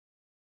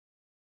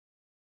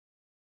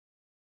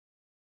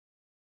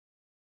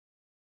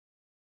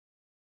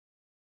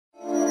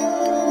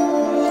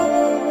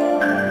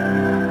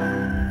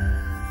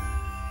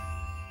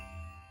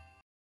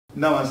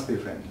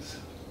Namaste friends,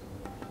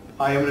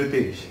 I am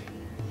Ritesh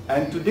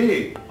and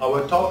today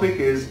our topic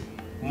is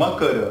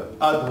Makara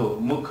Adho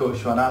Mukha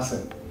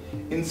Svanasana.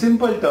 In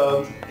simple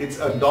terms, it's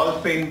a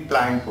dolphin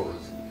plank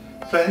pose.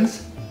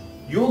 Friends,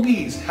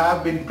 yogis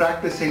have been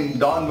practicing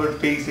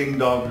downward facing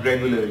dog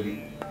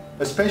regularly,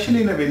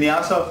 especially in a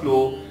vinyasa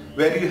flow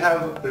where you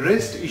have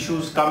wrist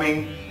issues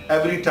coming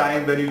every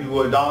time when you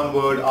do a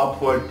downward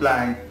upward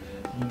plank.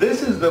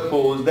 This is the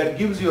pose that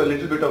gives you a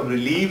little bit of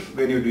relief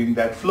when you're doing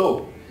that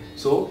flow.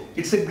 So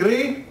it's a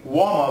great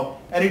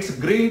warm-up and it's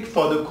great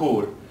for the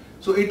core.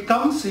 So it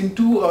comes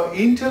into an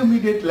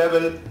intermediate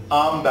level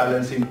arm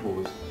balancing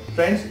pose.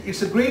 Friends,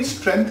 it's a great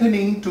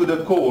strengthening to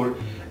the core,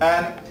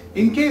 and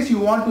in case you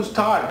want to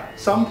start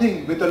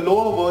something with a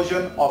lower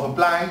version of a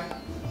plank,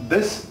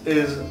 this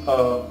is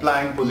a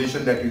plank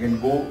position that you can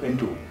go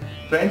into.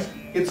 Friends,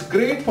 it's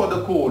great for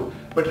the core,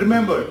 but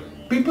remember,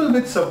 people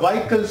with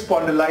cervical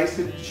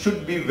spondylitis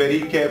should be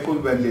very careful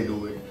when they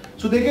do it.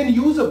 So they can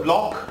use a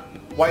block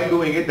while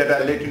doing it, that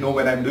I'll let you know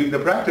when I'm doing the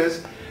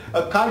practice.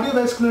 A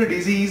cardiovascular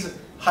disease,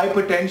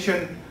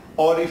 hypertension,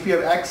 or if you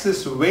have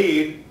excess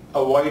weight,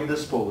 avoid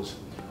this pose.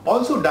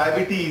 Also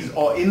diabetes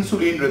or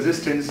insulin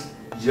resistance,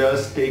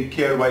 just take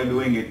care while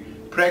doing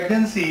it.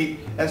 Pregnancy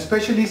and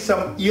especially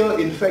some ear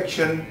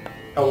infection,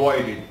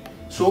 avoid it.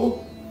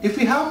 So if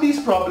you have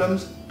these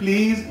problems,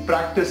 please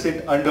practice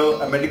it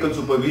under a medical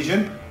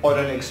supervision or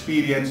an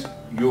experienced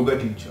yoga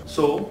teacher.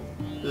 So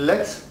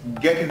let's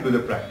get into the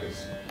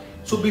practice.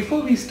 So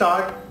before we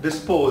start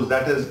this pose,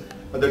 that is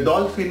the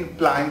dolphin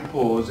plank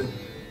pose,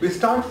 we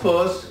start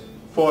first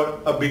for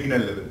a beginner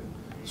level.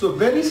 So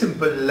very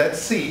simple, let's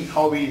see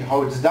how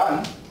it's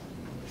done.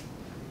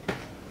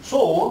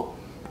 So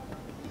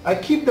I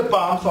keep the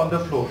palms on the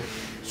floor.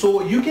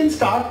 So you can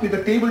start with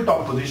a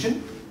tabletop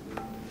position,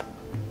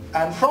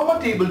 and from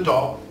a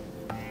tabletop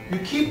you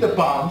keep the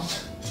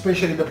palms,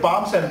 especially the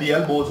palms and the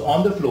elbows,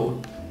 on the floor.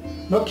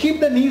 Now keep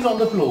the knees on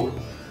the floor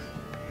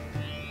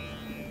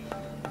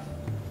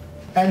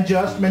and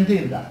just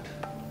maintain that.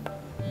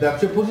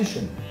 That's your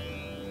position.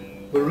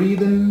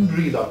 Breathe in,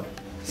 breathe out.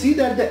 See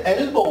that the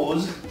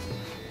elbows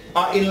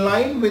are in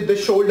line with the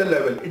shoulder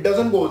level. It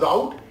doesn't go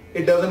out,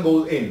 it doesn't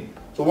go in.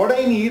 So what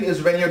I need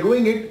is, when you're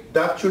doing it,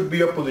 that should be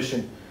your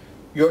position.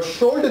 Your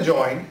shoulder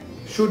joint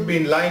should be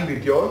in line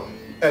with your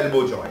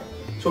elbow joint.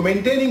 So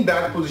maintaining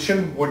that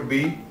position would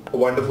be a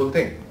wonderful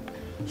thing.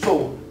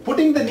 So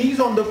putting the knees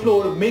on the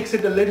floor makes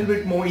it a little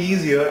bit more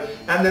easier,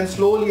 and then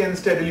slowly and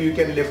steadily you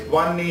can lift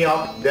one knee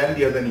up, then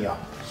the other knee up.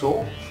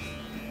 So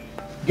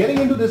getting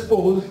into this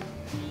pose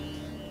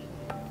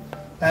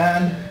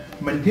and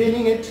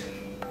maintaining it,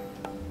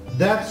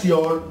 that's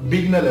your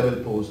beginner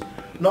level pose.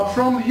 Now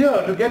from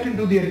here, to get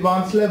into the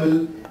advanced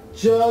level,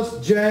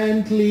 just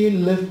gently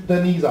lift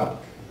the knees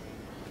up.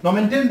 Now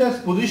maintain this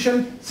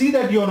position. See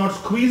that you are not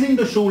squeezing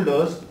the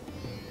shoulders.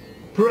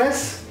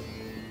 Press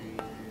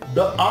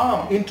the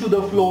arm into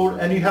the floor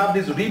and you have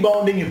this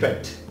rebounding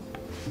effect.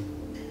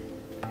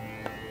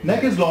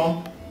 Neck is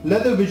long.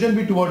 Let the vision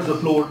be towards the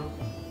floor.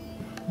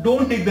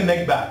 Don't take the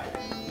neck back.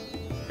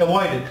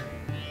 Avoid it.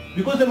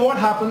 Because then what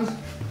happens,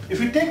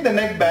 if you take the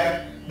neck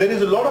back, there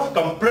is a lot of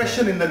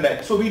compression in the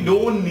neck, so we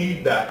don't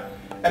need that.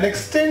 An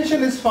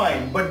extension is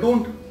fine, but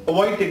don't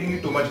avoid taking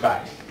it too much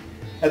back.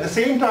 At the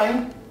same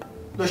time,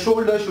 the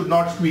shoulder should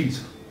not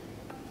squeeze.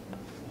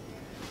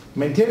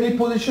 Maintain a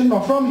position. Now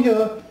from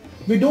here,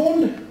 we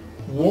don't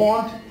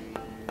want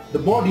the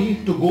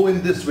body to go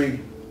in this way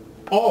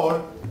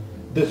or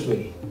this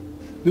way,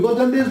 because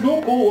then there is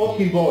no core work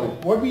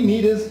involved. What we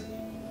need is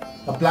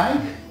a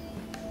plank,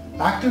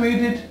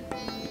 activate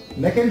it,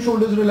 neck and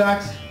shoulders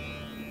relaxed,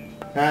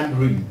 and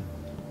breathe.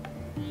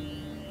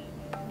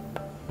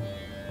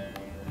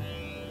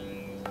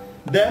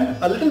 Then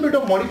a little bit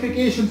of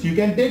modifications. You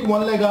can take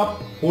one leg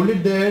up, hold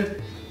it there,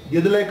 the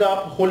other leg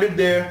up, hold it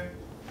there,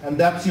 and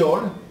that's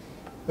your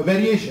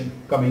variation.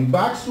 Coming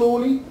back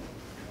slowly,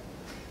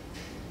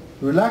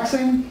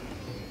 relaxing,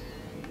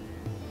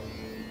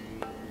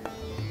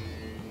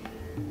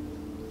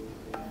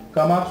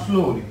 come up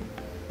slowly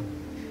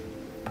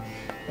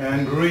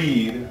and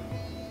breathe.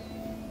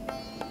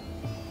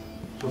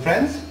 So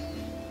friends,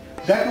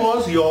 that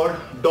was your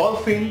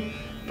dolphin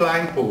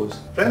plank pose.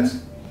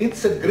 Friends,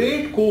 it's a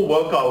great core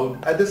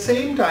workout. At the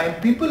same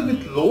time, people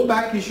with low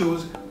back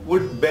issues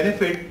would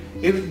benefit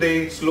if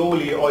they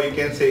slowly, or you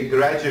can say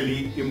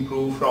gradually,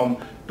 improve from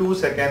 2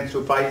 seconds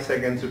to 5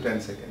 seconds to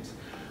 10 seconds.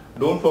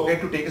 Don't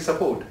forget to take a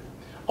support.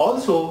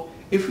 Also,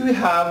 if you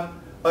have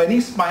any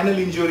spinal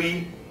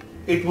injury,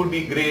 it would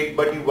be great,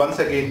 but you once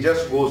again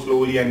just go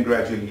slowly and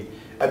gradually.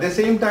 At the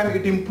same time,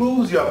 it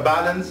improves your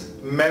balance,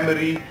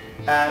 memory,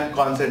 and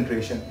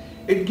concentration.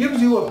 It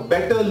gives you a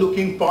better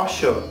looking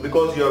posture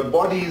because your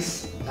body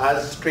is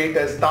as straight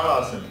as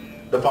Tadasana,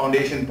 the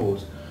foundation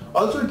pose.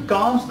 Also, it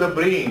calms the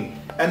brain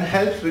and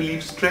helps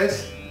relieve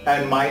stress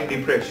and mild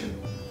depression.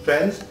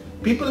 Friends,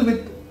 people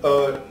with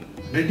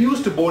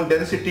reduced bone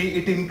density,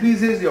 it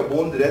increases your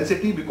bone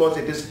density because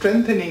it is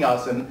strengthening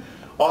asana.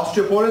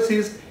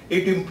 Osteoporosis,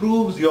 it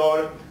improves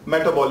your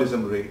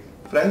metabolism rate.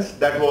 Friends,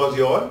 that was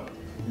your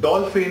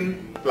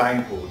Dolphin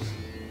Plank Pose.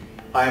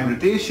 I am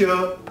Ritesh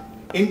here.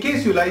 In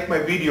case you like my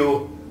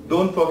video,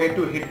 don't forget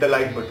to hit the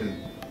like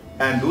button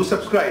and do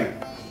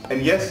subscribe.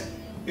 And yes,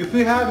 if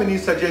you have any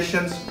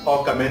suggestions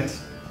or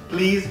comments,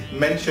 please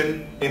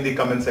mention in the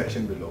comment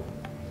section below.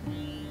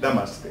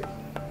 Namaste.